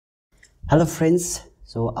Hello friends.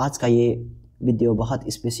 आज का ये वीडियो बहुत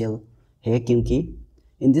स्पेशल है क्योंकि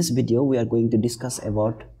in this video we are going to discuss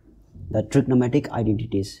about the trigonometric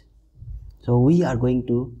identities. So we are going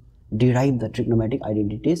to derive the trigonometric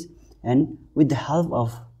identities, and with the help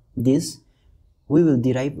of this we will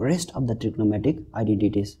derive rest of the trigonometric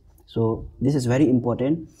identities. So this is very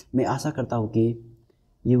important. मैं आशा करता हूँ कि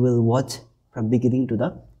you will watch from beginning to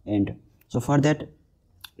the end. So for that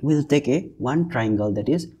we will take a one triangle,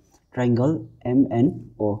 that is triangle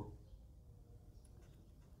MNO.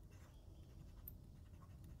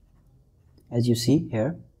 As you see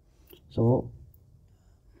here. So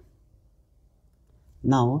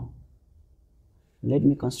now let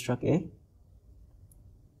me construct a,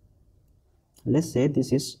 let's say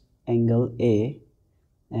this is angle A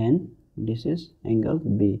and this is angle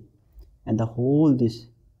B, and the whole this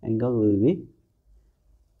angle will be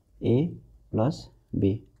A plus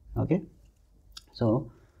B. Okay, so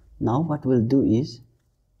now what we'll do is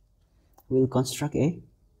we'll construct a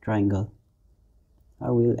triangle,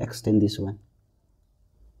 or we'll extend this one.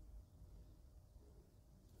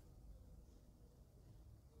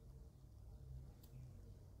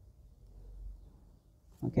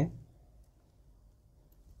 Okay,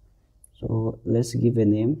 so let's give a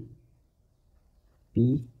name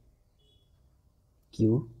P,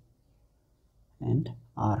 Q and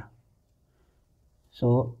R.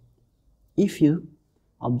 So if you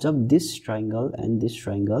observe this triangle and this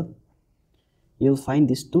triangle, you'll find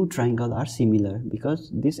these two triangles are similar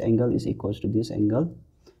because this angle is equals to this angle,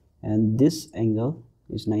 and this angle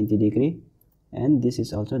is 90 degree and this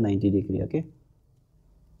is also 90 degree. Okay,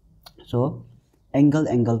 so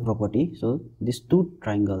angle property. So these two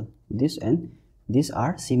triangle, this and this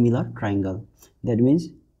are similar triangle. That means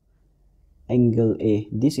angle A,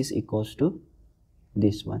 this is equals to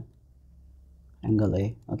this one, angle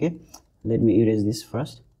A. Okay, let me erase this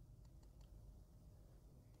first.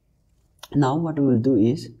 Now what we will do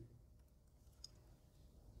is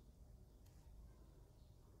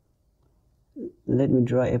let me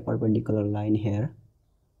draw a perpendicular line here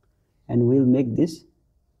and we'll make this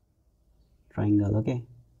triangle. Okay,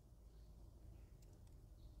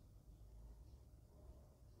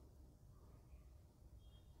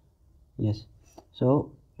 yes,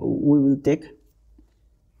 so we will take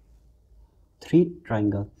three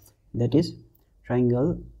triangle, that is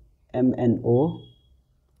triangle MNO,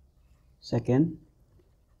 second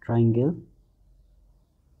triangle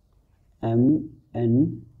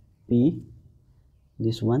MNP,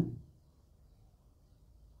 this one,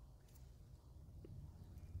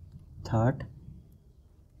 third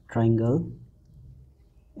triangle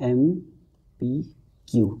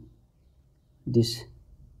MPQ, this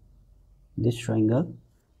triangle,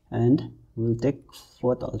 and we'll take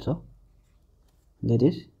fourth also, that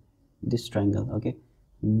is this triangle. Okay,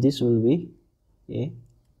 this will be A,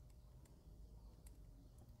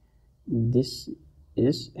 this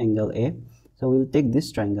is angle A, so we'll take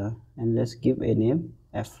this triangle and let's give a name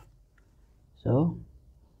F. So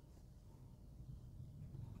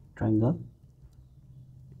triangle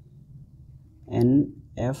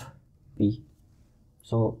NFP.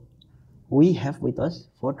 So we have with us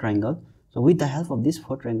four triangle. So with the help of this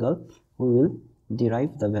four triangle we will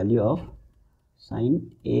derive the value of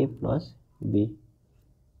sine A plus B.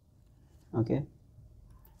 Okay,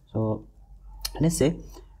 so let's say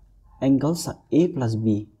angle A plus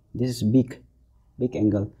B, this is big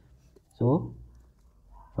angle. So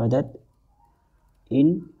for that,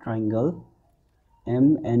 in triangle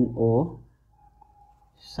MNO,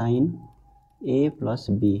 sine A plus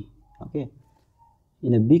B. Okay,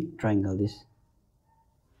 in a big triangle, this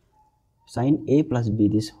sine A plus B,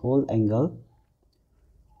 this whole angle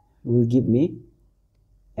will give me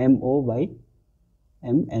MO by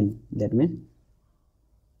MN. That means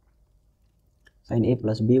sine A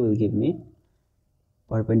plus B will give me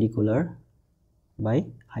perpendicular by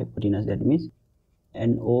hypotenuse. That means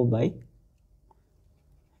NO by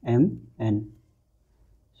MN.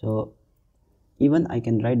 So even I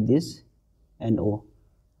can write this NO.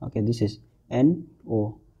 Okay, this is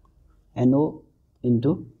NO. NO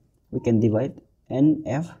into, we can divide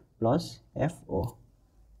NF plus FO,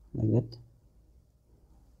 like that.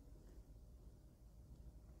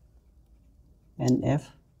 NF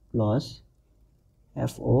plus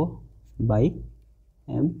FO by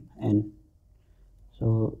MN.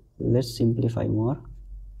 So let's simplify more.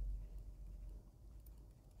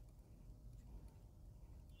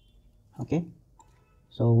 Okay,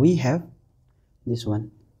 so we have this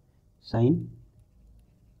one, sine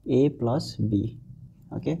A plus B.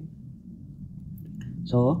 Okay,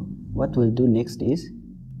 so what we'll do next is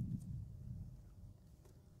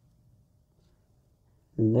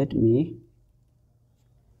let me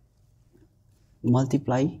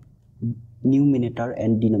multiply numerator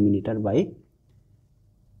and denominator by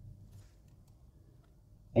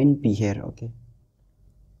NP here. Okay,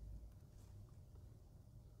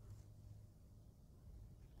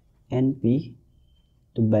 NP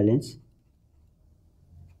to balance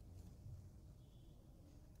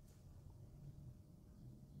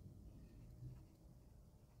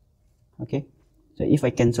okay. So if I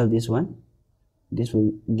cancel this one, this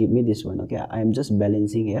will give me this one. Okay, I am just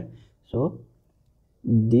balancing here. So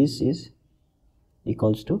this is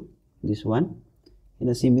equals to this one. In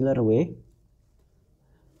a similar way,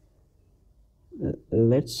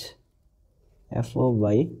 let's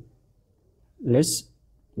let's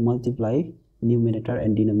multiply numerator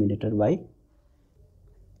and denominator by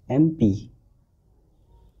MP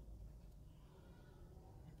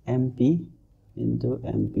into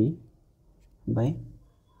MP by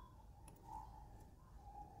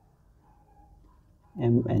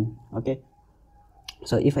MN. Okay,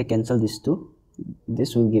 so if I cancel these two,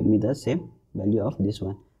 this will give me the same value of this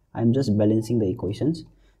one. I'm just balancing the equations.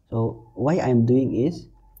 So why I'm doing is,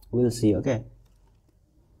 we'll see. Okay,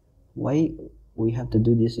 why we have to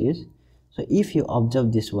do this is, so if you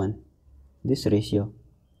observe this one, this ratio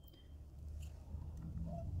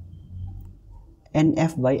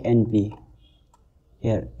NF by NP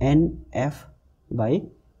here, NF by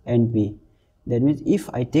NP, that means if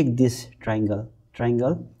I take this triangle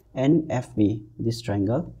NFP, this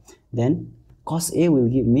triangle, then cos A will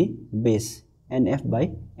give me base NF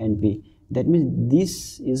by NP. That means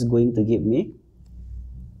this is going to give me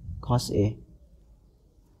cos A.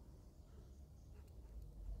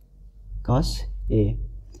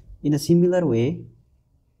 In a similar way,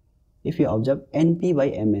 if you observe NP by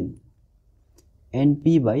MN,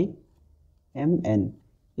 NP by MN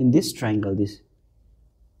in this triangle, this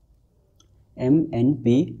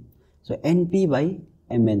MNP, so NP by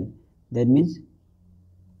MN, that means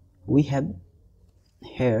we have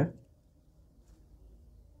here,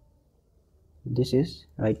 this is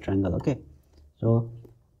right triangle. Okay, so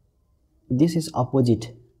this is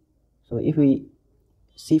opposite. So if we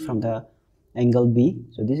see from the angle B,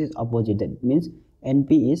 so this is opposite, that means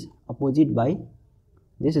NP is opposite by,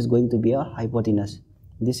 this is going to be a hypotenuse,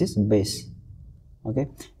 this is base. Okay,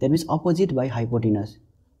 that means opposite by hypotenuse,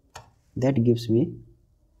 that gives me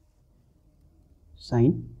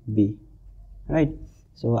sine B, right?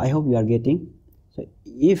 So I hope you are getting. So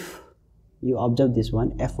if you observe this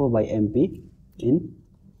one, FO by MP, in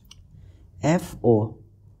FO,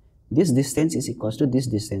 this distance is equals to this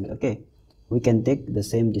distance. Okay, we can take the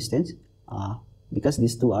same distance because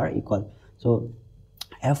these two are equal. So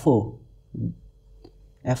FO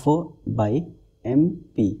by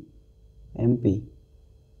MP,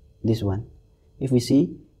 this one, if we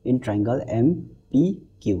see in triangle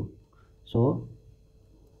MPQ, so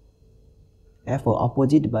FO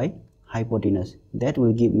opposite by hypotenuse, that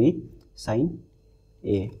will give me sine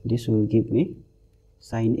A, this will give me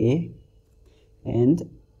sine A. And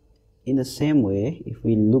in the same way, if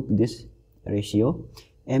we look this ratio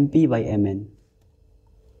MP by MN,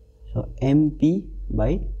 so MP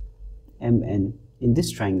by MN in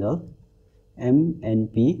this triangle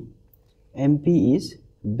MNP, MP is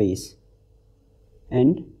base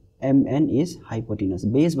and MN is hypotenuse,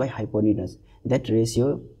 base by hypotenuse, that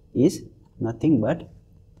ratio is nothing but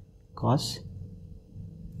cos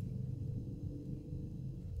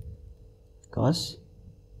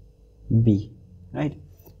B, right?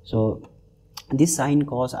 So this sine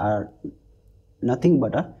cos are nothing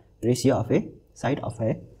but a ratio of a side of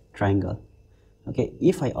a triangle. Okay,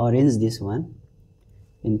 if I arrange this one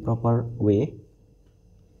in proper way,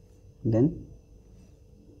 then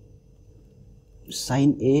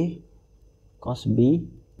sine A cos B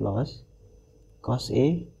plus cos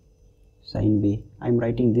A sine B. I'm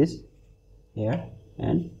writing this here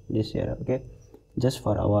and this here. Okay, just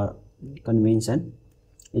for our convention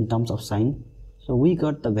in terms of sine. So we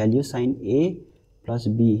got the value sine A plus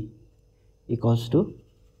B equals to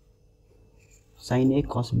sine A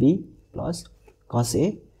cos B plus cos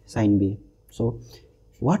A sine B. So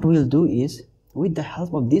what we'll do is, with the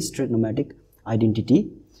help of this trigonometric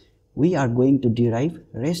identity, we are going to derive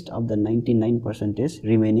rest of the 99%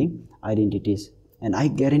 remaining identities, and I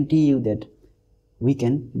guarantee you that we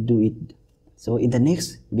can do it. So in the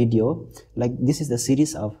next video, like this is the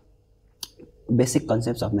series of basic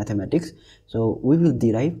concepts of mathematics, so we will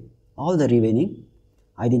derive all the remaining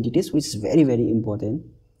identities, which is very important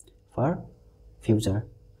for future.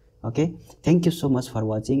 Okay, thank you so much for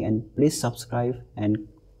watching, and please subscribe and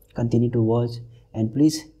continue to watch, and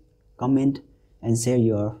please comment and share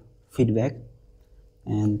your feedback,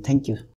 and thank you.